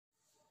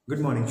Good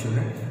morning,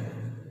 children.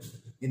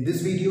 In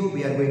this video,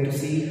 we are going to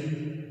see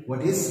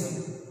what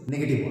is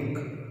negative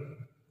work.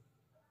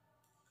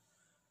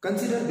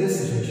 Consider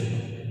this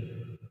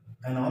situation.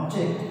 An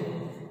object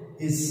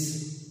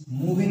is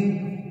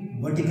moving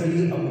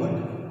vertically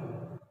upward.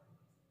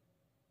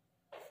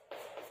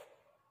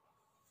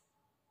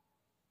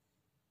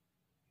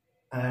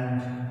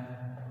 And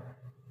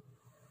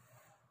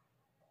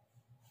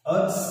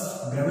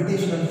Earth's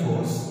gravitational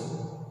force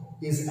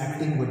is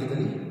acting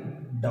vertically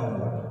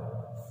downward.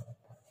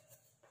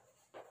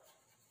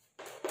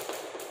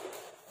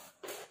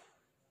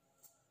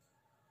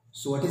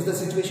 So what is the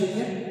situation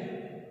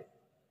here?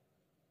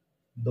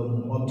 The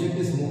object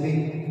is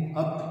moving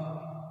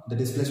up, the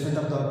displacement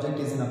of the object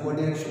is in upward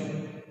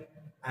direction,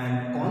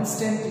 and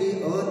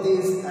constantly Earth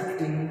is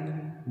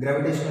acting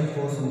gravitational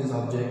force on this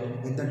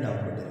object in the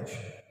downward direction.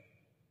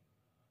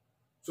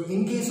 So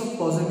in case of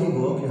positive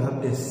work, you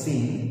have just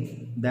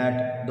seen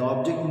that the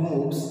object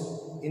moves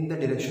in the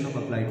direction of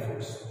applied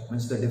force,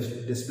 means the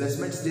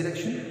displacement's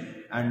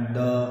direction and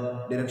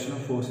the direction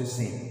of force is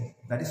same.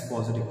 That is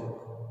positive work.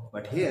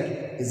 But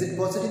here, is it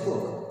positive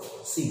work?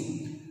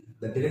 See,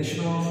 the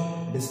direction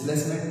of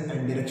displacement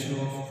and direction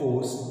of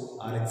force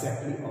are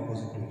exactly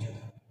opposite to each other.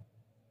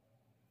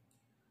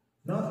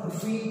 Now,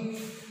 if we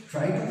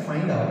try to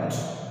find out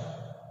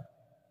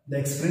the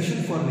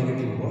expression for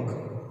negative work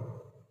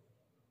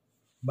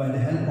by the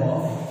help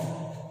of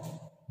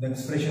the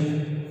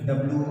expression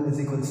W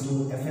is equals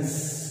to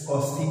Fs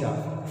cos theta.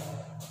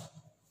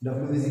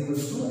 W is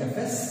equals to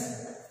Fs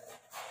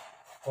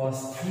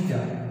cos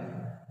theta.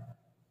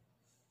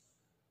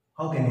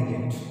 How can we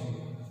get?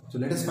 So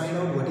let us find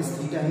out what is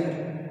theta here.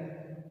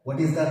 What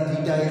is the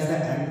theta? Is the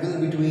angle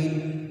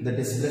between the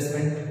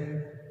displacement,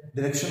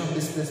 direction of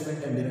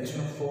displacement and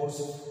direction of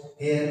force.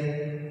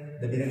 Here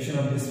the direction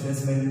of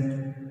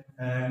displacement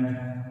and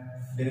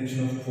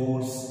direction of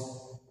force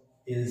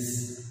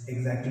is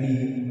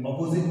exactly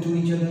opposite to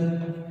each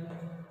other.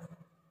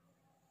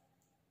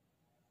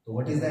 So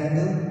what is the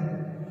angle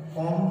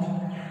formed?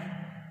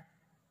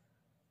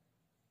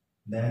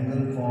 The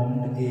angle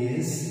formed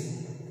is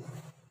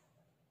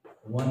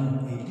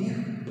 180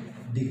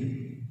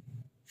 degree.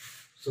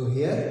 So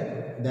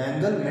here the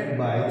angle met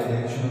by the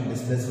direction of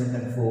displacement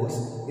and force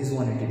is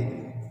 180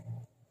 degree.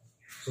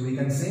 So we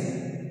can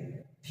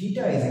say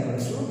theta is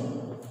equals to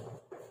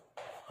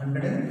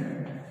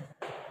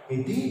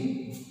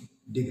 180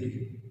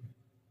 degree.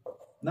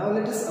 Now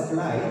let us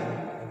apply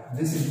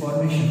this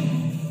information.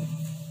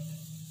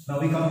 Now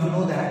we come to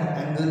know that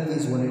angle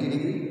is 180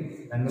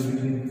 degree, angle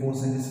between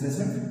force and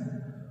displacement.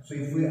 So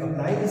if we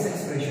apply this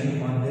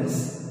expression on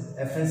this,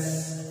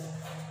 Fs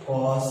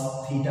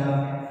cos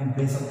theta, in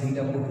place of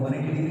theta put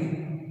 180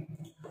 degree.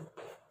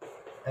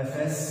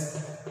 Fs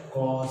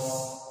cos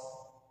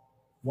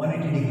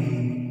 180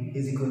 degree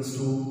is equals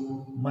to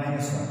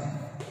minus 1.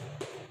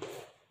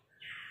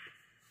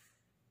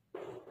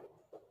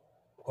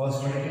 Cos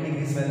 180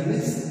 degree's value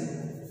is,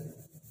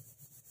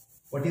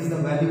 what is the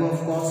value of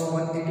cos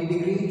 180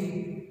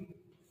 degree?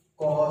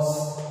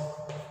 Cos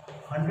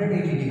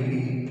 180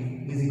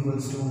 degree is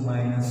equals to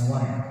minus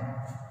 1.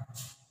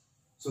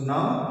 So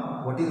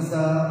now what is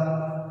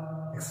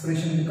the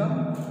expression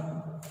become?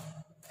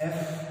 F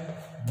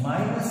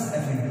minus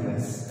F into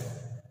S.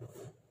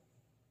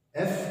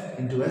 F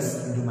into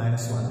S into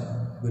minus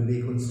 1 will be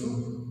equals to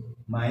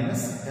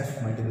minus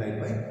F multiplied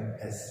by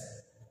S.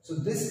 So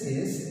this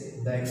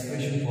is the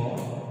expression for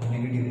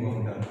negative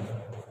work done.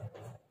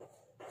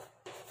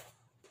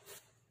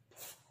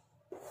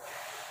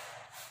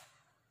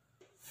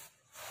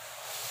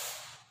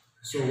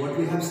 So what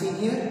we have seen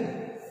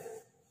here,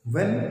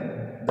 when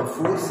the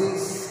force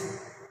is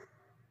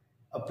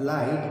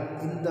applied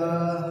in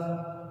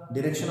the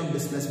direction of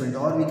displacement,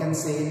 or we can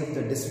say if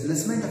the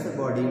displacement of a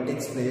body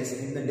takes place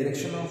in the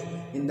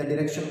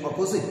direction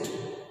opposite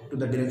to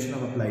the direction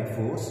of applied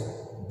force,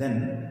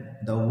 then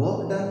the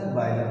work done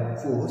by the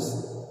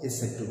force is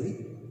said to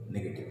be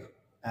negative,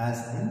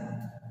 as in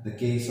the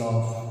case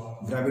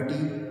of gravity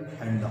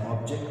and the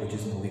object which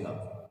is moving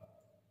up.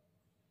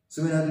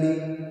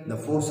 Similarly, the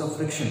force of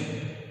friction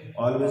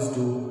always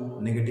do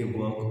negative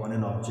work on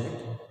an object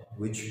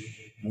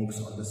which moves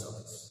on the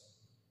surface.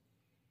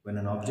 When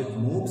an object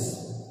moves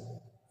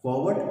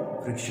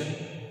forward, friction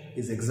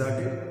is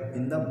exerted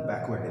in the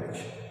backward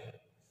direction.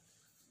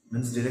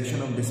 Means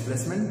direction of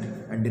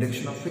displacement and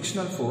direction of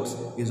frictional force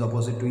is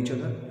opposite to each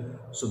other.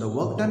 So the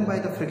work done by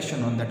the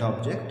friction on that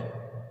object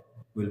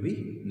will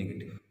be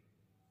negative.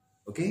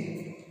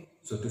 Okay?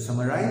 So to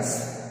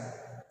summarize,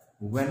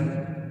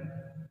 when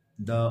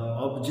the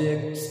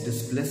object's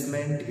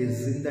displacement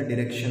is in the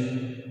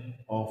direction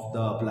of the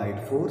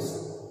applied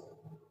force,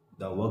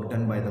 the work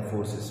done by the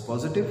force is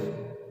positive,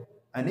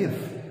 and if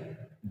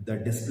the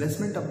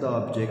displacement of the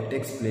object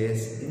takes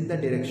place in the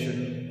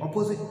direction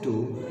opposite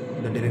to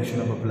the direction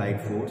of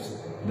applied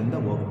force, then the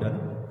work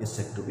done is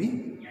said to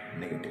be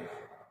negative.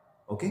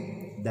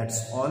 Okay,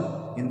 that's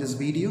all in this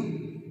video.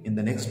 In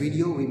the next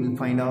video, we will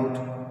find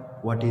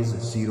out what is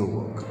zero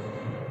work.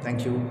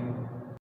 Thank you.